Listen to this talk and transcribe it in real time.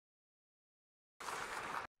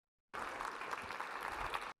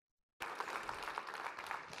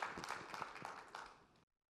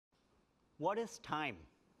What is time?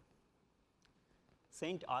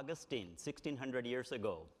 St. Augustine, 1600 years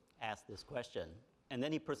ago, asked this question, and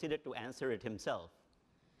then he proceeded to answer it himself.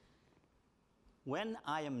 When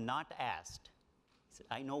I am not asked, he said,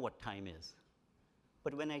 I know what time is.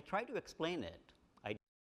 But when I try to explain it, I don't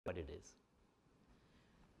know what it is.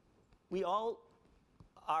 We all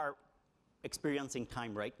are experiencing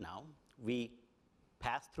time right now. We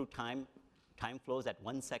pass through time. Time flows at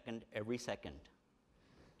 1 second every second.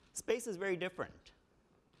 Space is very different.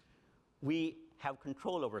 We have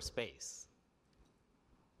control over space.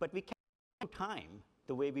 But we can't control time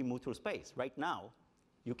the way we move through space. Right now,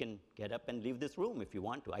 you can get up and leave this room if you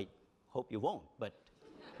want to. I hope you won't, but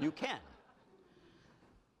you can.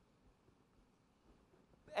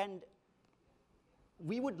 And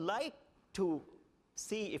we would like to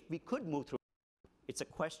see if we could move through. It's a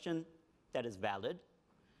question that is valid.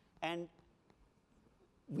 And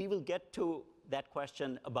we will get to that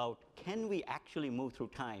question about, can we actually move through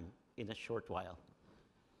time in a short while?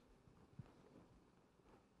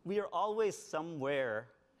 We are always somewhere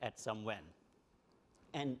at some when.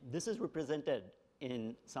 And this is represented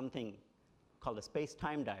in something called a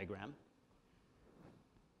space-time diagram.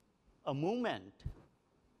 A movement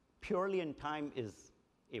purely in time is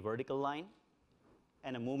a vertical line,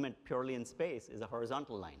 and a movement purely in space is a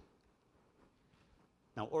horizontal line.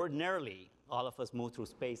 Now, ordinarily, all of us move through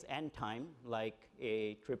space and time like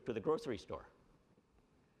a trip to the grocery store.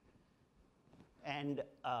 And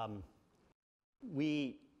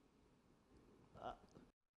we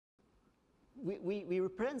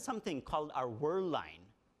represent something called our world line,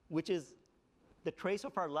 which is the trace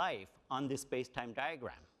of our life on this space-time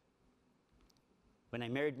diagram. When I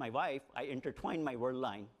married my wife, I intertwined my world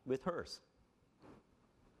line with hers.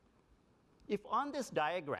 If on this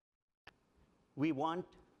diagram we want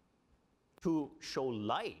to show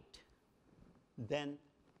light, then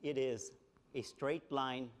it is a straight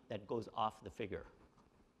line that goes off the figure.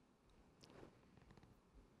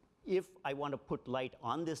 If I want to put light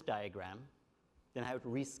on this diagram, then I have to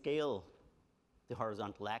rescale the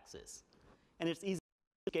horizontal axis. And it's easily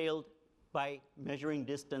scaled by measuring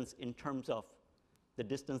distance in terms of the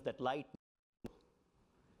distance that light moves.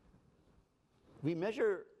 We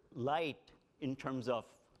measure light in terms of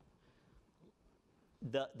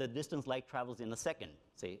the distance light travels in a second,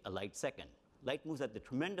 say a light second. Light moves at the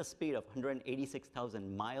tremendous speed of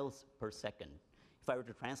 186,000 miles per second. If I were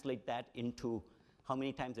to translate that into how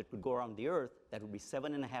many times it could go around the Earth, that would be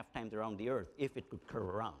 7.5 times around the Earth if it could curve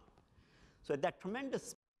around. So at that tremendous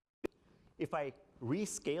speed, if I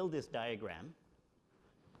rescale this diagram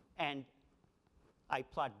and I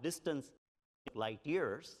plot distance in light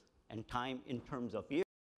years and time in terms of years,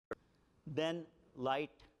 then light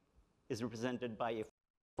is represented by a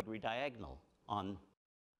 4-degree diagonal on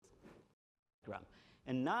the diagram.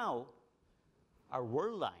 And now our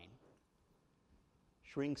world line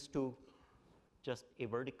shrinks to just a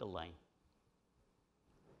vertical line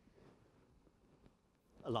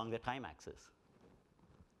along the time axis.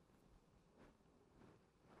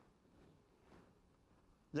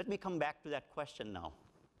 Let me come back to that question now.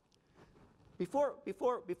 Before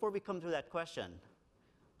we come to that question,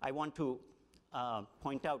 I want to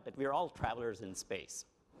point out that we're all travelers in space.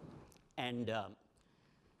 And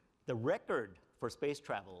the record for space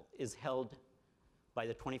travel is held by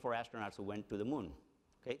the 24 astronauts who went to the moon.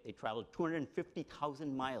 Okay? They traveled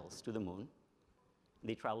 250,000 miles to the moon.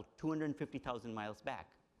 They traveled 250,000 miles back.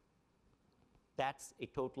 That's a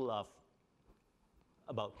total of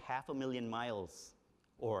about 500,000 miles,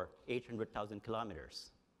 or 800,000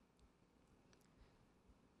 kilometers.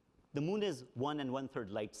 The moon is 1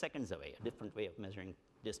 1/3 light seconds away, a different way of measuring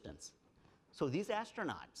distance. So these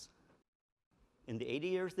astronauts, in the 80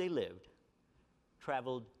 years they lived,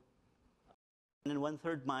 traveled 1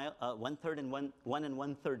 1/3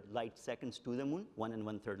 light seconds to the moon, 1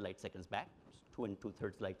 1/3 light seconds back, 2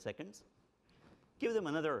 2/3 light seconds. Give them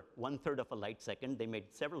another 1/3 of a light second. They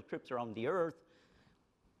made several trips around the Earth,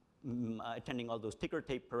 attending all those ticker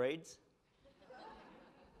tape parades.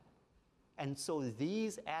 And so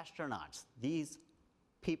these astronauts, these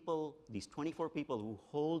people, these 24 people who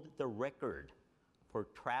hold the record for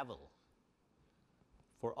travel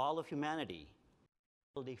for all of humanity,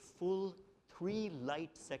 traveled a full 3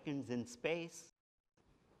 light seconds in space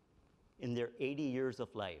in their 80 years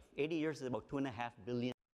of life. 80 years is about 2.5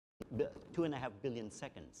 billion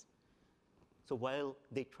seconds. So while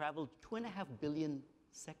they traveled 2.5 billion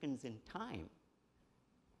seconds in time,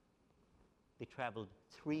 they traveled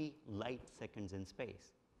 3 light seconds in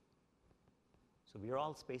space. So we are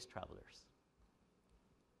all space travelers.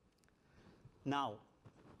 Now,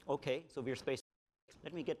 okay, so we're space.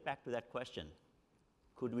 Let me get back to that question.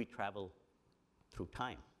 Could we travel through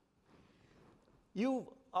time. You've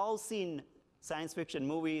all seen science fiction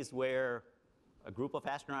movies where a group of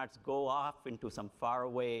astronauts go off into some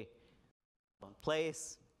faraway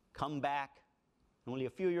place, come back, only a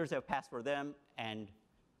few years have passed for them, and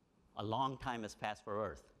a long time has passed for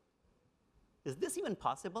Earth. Is this even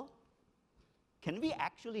possible? Can we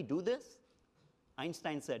actually do this?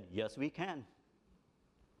 Einstein said, yes, we can.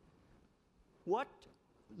 What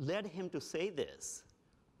led him to say this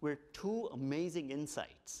were two amazing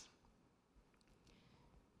insights.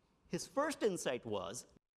 His first insight was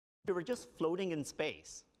they were just floating in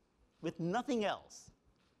space with nothing else.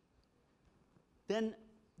 Then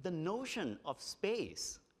the notion of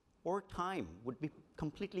space or time would be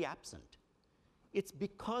completely absent. It's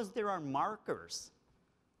because there are markers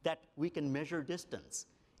that we can measure distance.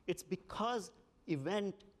 It's because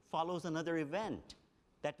event follows another event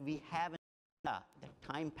that we have that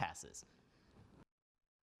time passes.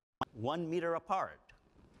 1 meter apart.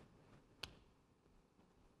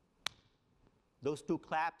 Those two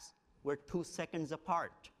claps were 2 seconds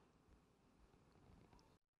apart.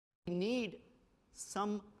 We need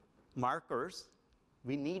some markers,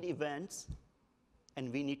 we need events,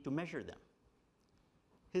 and we need to measure them.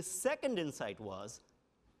 His second insight was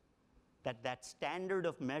that that standard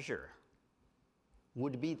of measure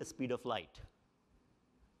would be the speed of light.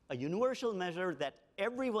 A universal measure that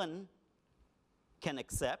everyone can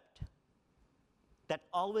accept, that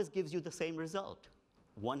always gives you the same result,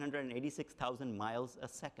 186,000 miles a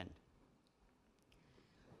second.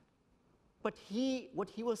 But what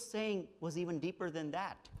he was saying was even deeper than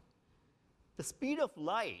that. The speed of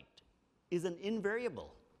light is an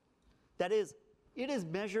invariable. That is, it is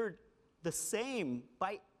measured the same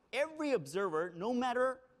by every observer, no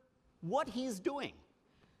matter what he's doing.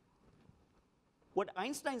 What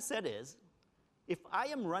Einstein said is, if I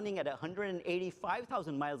am running at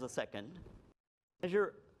 185,000 miles a second,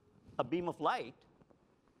 measure a beam of light,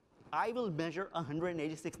 I will measure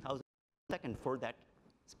 186,000 a second for that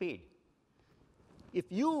speed. If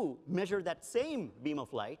you measure that same beam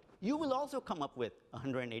of light, you will also come up with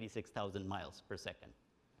 186,000 miles per second.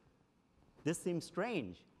 This seems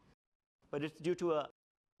strange, but it's due to a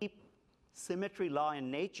deep symmetry law in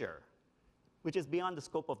nature, which is beyond the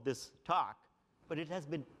scope of this talk, but it has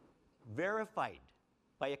been verified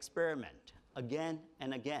by experiment again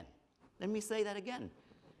and again. Let me say that again.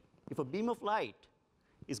 If a beam of light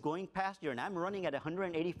is going past you and I'm running at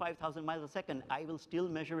 185,000 miles a second, I will still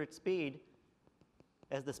measure its speed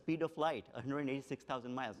as the speed of light,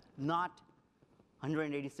 186,000 miles, not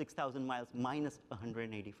 186,000 miles minus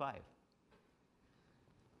 185.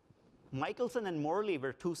 Michelson and Morley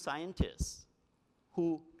were two scientists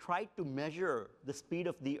who tried to measure the speed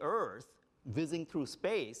of the Earth whizzing through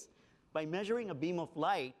space by measuring a beam of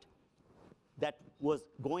light that was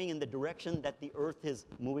going in the direction that the Earth is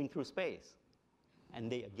moving through space.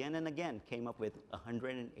 And they again and again came up with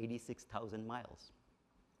 186,000 miles.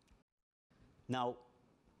 Now,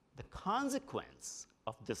 the consequence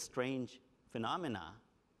of this strange phenomena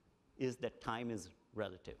is that time is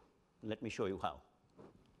relative. Let me show you how.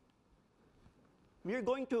 We are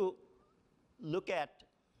going to look at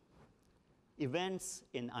events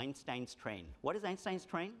in Einstein's train. What is Einstein's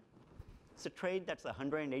train? It's a train that's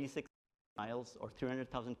 186 miles or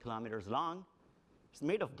 300,000 kilometers long. It's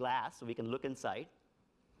made of glass, so we can look inside.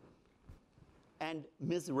 And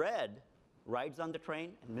Ms. Red rides on the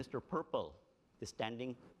train, and Mr. Purple is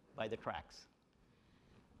standing by the tracks.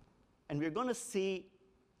 And we're going to see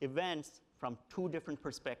events from two different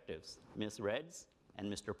perspectives, Ms. Red's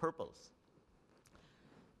and Mr. Purple's.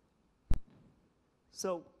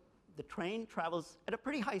 So the train travels at a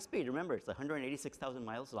pretty high speed. Remember, it's 186,000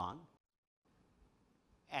 miles long.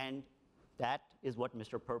 And that is what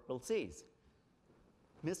Mr. Purple sees.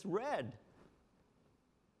 Ms. Red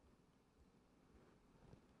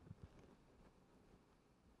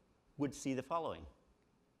would see the following.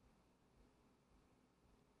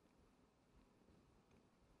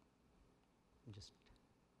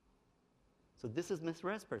 So this is Ms.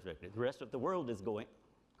 Red's perspective. The rest of the world is going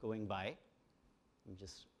by. Let me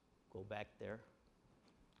just go back there.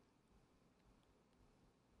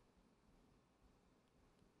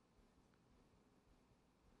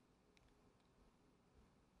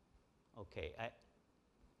 Okay,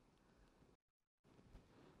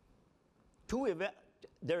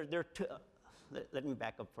 there are two. Let me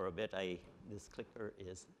back up for a bit. This clicker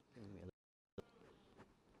is.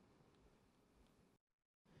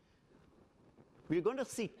 We're going to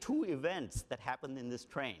see two events that happen in this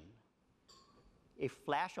train. A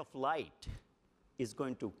flash of light is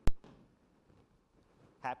going to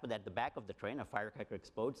happen at the back of the train. A firecracker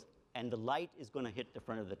explodes. and the light is going to hit the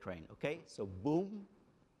front of the train, okay? So boom,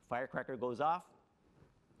 firecracker goes off,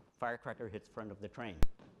 firecracker hits front of the train.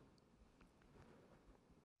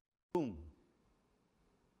 Boom.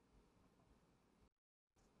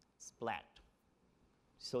 Splat.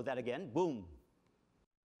 So that again, boom.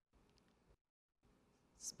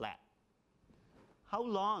 Splat. How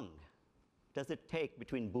long does it take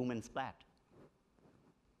between boom and splat?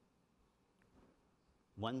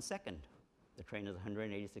 1 second. The train is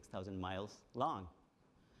 186,000 miles long.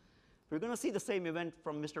 We're going to see the same event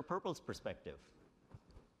from Mr. Purple's perspective.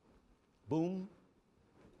 Boom,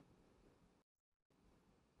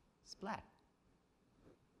 splat.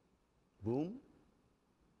 Boom.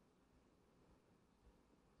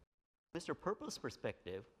 Mr. Purple's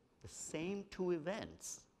perspective, the same two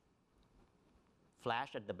events.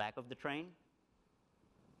 Flash at the back of the train,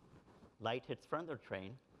 light hits front of the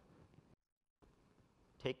train,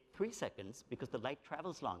 take 3 seconds because the light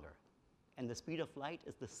travels longer. And the speed of light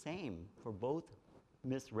is the same for both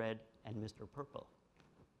Miss Red and Mr. Purple.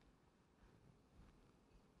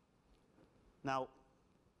 Now,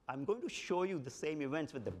 I'm going to show you the same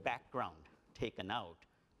events with the background taken out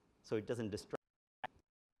so it doesn't distract.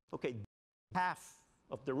 Okay, half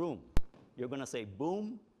of the room, you're going to say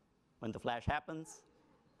boom when the flash happens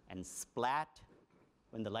and splat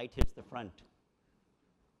when the light hits the front.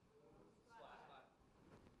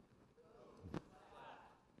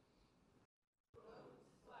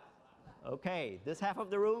 Okay, this half of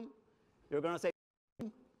the room, you're going to say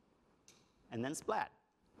boom and then splat.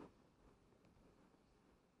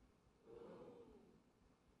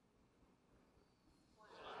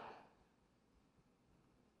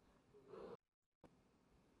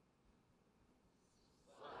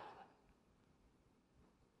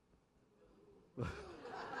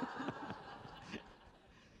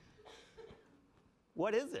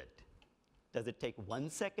 What is it? Does it take 1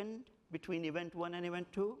 second between event 1 and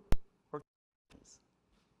event 2? Or 2 seconds?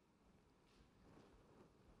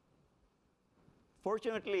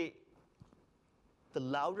 Fortunately, the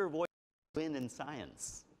louder voice win in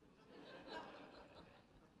science.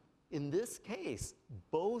 In this case,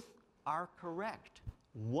 both are correct.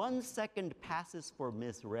 1 second passes for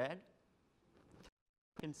Miss Red,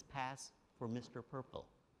 3 seconds pass for Mr. Purple.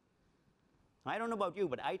 I don't know about you,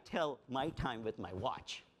 but I tell my time with my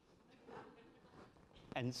watch.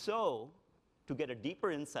 And so, to get a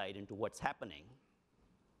deeper insight into what's happening,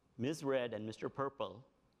 Ms. Red and Mr. Purple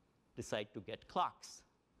decide to get clocks.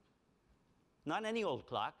 Not any old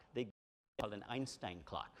clock, they call an Einstein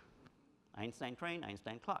clock. Einstein Train,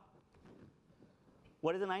 Einstein clock.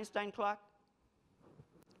 What is an Einstein clock?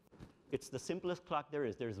 It's the simplest clock there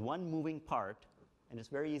is. There's one moving part, and it's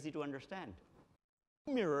very easy to understand.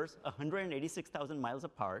 Mirrors 186,000 miles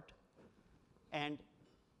apart, and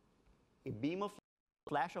a beam of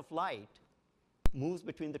flash of light moves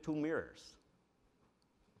between the two mirrors.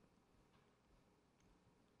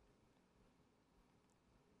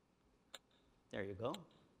 There you go.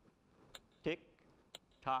 Tick,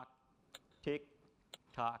 tock, tick,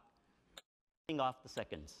 tock, ticking off the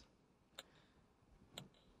seconds.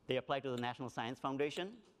 They apply to the National Science Foundation,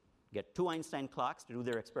 get 2 Einstein clocks to do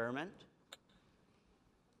their experiment,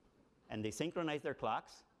 and they synchronize their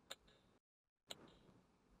clocks.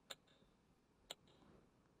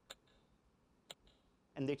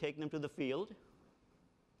 And they take them to the field.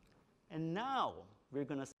 And now we're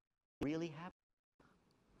going to see what really happens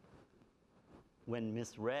when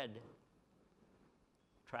Miss Red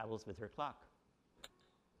travels with her clock.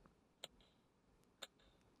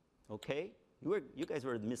 Okay? You guys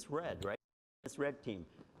were Miss Red, right? Miss Red team.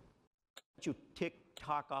 You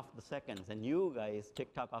tick-tock off the seconds, and you guys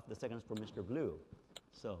tick-tock off the seconds for Mr. Blue.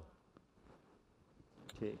 So,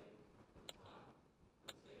 tick,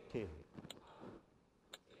 tick.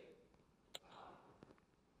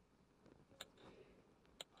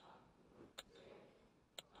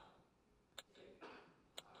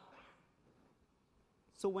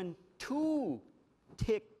 So when 2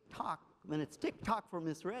 tick-tock, when it's tick-tock for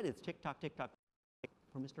Miss Red, it's tick-tock, tick-tock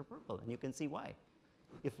for Mr. Purple, and you can see why.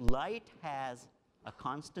 If light has a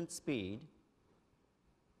constant speed,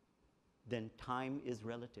 then time is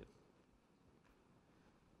relative.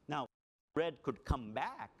 Now, Red could come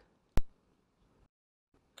back.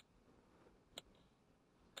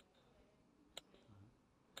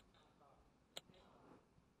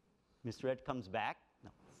 Miss Red comes back.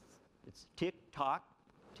 No, it's tick-tock,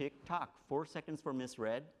 tick-tock. 4 seconds for Miss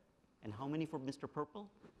Red, and how many for Mr.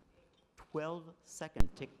 Purple? 12 seconds.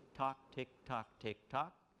 Tick-tock, tick-tock,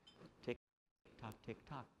 tick-tock, tick-tock,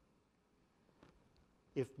 tick-tock.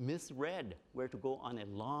 If Miss Red were to go on a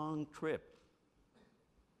long trip,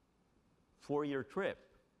 4-year trip,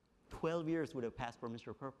 12 years would have passed for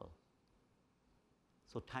Mr. Purple.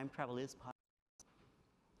 So time travel is possible.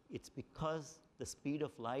 It's because the speed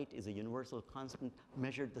of light is a universal constant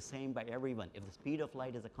measured the same by everyone. If the speed of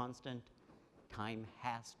light is a constant, time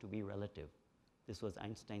has to be relative. This was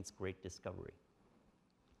Einstein's great discovery.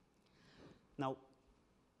 Now,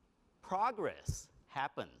 progress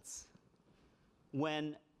happens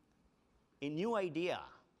when a new idea,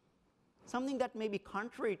 something that may be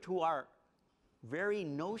contrary to our very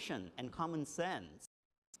notion and common sense,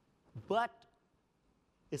 but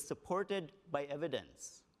is supported by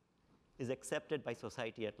evidence, is accepted by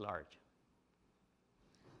society at large.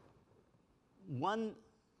 One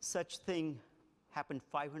such thing happened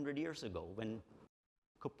 500 years ago when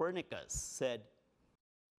Copernicus said,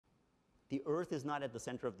 the Earth is not at the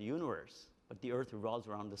center of the universe, but the Earth revolves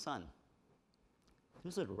around the sun.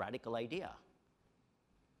 This was a radical idea.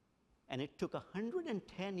 And it took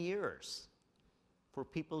 110 years for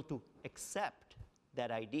people to accept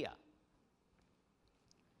that idea.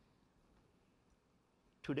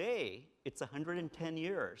 Today, it's 110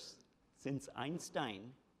 years since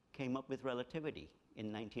Einstein came up with relativity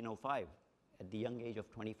in 1905 at the young age of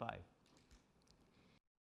 25.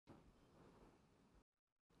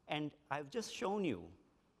 And I've just shown you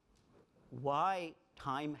why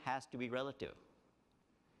time has to be relative.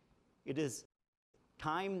 It is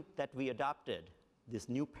time that we adopted this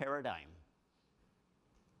new paradigm.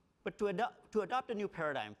 But to adopt a new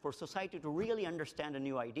paradigm, for society to really understand a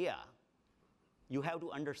new idea, you have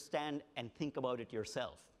to understand and think about it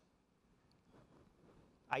yourself.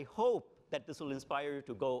 I hope that this will inspire you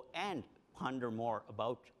to go and ponder more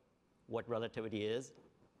about what relativity is,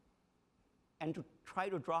 and to try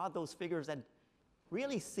to draw those figures and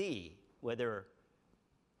really see whether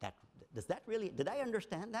did I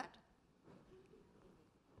understand that?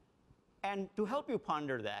 And to help you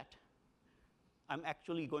ponder that, I'm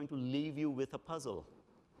actually going to leave you with a puzzle.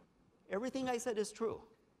 Everything I said is true.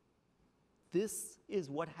 This is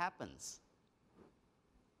what happens.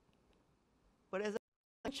 But as I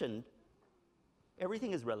mentioned,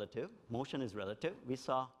 everything is relative. Motion is relative. We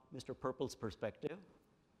saw Mr. Purple's perspective.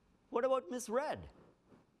 What about Miss Red?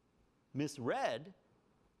 Miss Red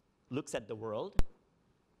looks at the world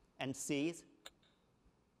and sees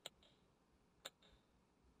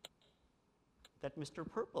that Mr.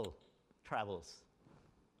 Purple travels.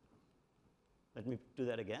 Let me do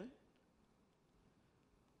that again.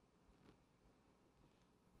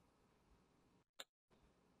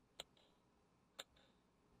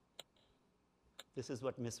 This is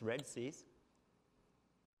what Miss Red sees.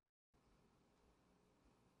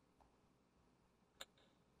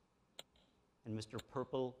 And Mr.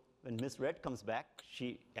 Purple, when Miss Red comes back,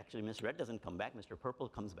 Miss Red doesn't come back, Mr. Purple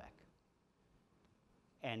comes back.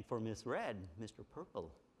 And for Miss Red, Mr.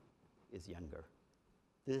 Purple is younger.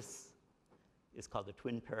 This is called the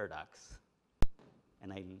twin paradox.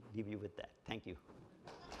 And I leave you with that. Thank you.